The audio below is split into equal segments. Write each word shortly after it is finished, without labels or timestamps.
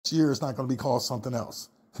next year it's not going to be called something else.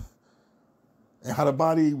 And how the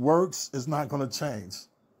body works is not going to change.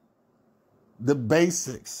 The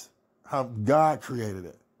basics, how God created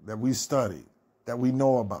it, that we study, that we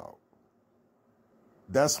know about.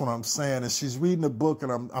 That's what I'm saying. And she's reading the book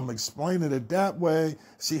and I'm explaining it that way.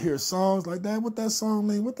 She hears songs like that. What that song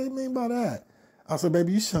mean? What they mean by that? I said,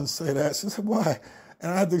 baby, you shouldn't say that. She said, why?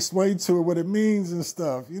 And I had to explain to her what it means and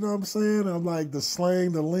stuff. You know what I'm saying? And I'm like, the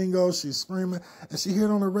slang, the lingo, she's screaming. And she hear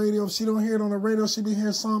it on the radio. If she don't hear it on the radio, she be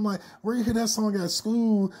hearing something like, where you hear that song at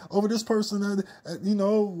school over this person, you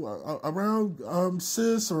know, around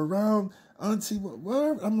sis or around auntie,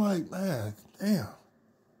 whatever. I'm like, man, damn.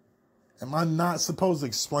 Am I not supposed to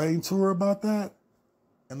explain to her about that?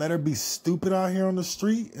 And let her be stupid out here on the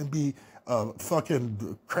street and be a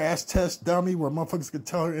fucking crash test dummy where motherfuckers can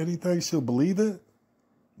tell her anything, she'll believe it?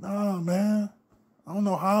 Nah, man. I don't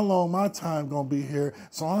know how long my time gonna be here.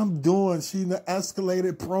 So she's in the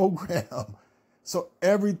escalated program. So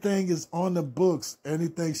everything is on the books.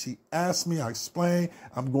 Anything she asks me, I explain.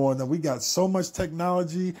 I'm going, we got so much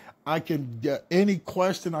technology. I can get any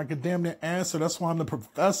question I can damn near answer. That's why I'm the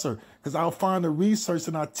professor, because I'll find the research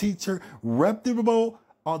and I teach her reputable,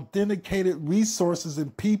 authenticated resources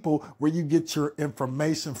and people where you get your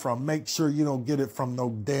information from. Make sure you don't get it from no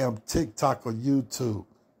damn TikTok or YouTube.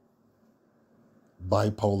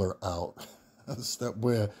 Bipolar out. Step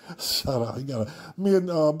where, shut up. Me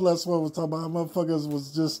and Bless One was talking about how motherfuckers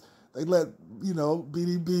was just, they let, you know,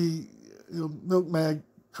 BDB, Milkman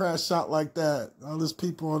crash out like that. All these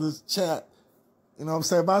people on this chat. You know what I'm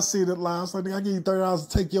saying? If I see it live, it's like, I give you $30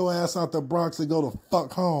 to take your ass out the Bronx and go to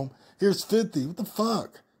fuck home. Here's 50. What the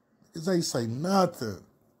fuck? Because they say nothing.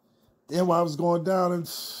 Then while I was going down and,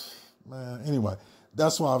 man, anyway,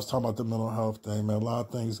 that's why I was talking about the mental health thing, man. A lot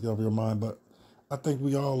of things go over your mind, but I think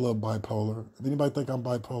we all love bipolar. If anybody think I'm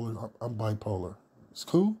bipolar, I'm bipolar. It's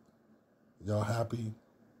cool. Y'all happy?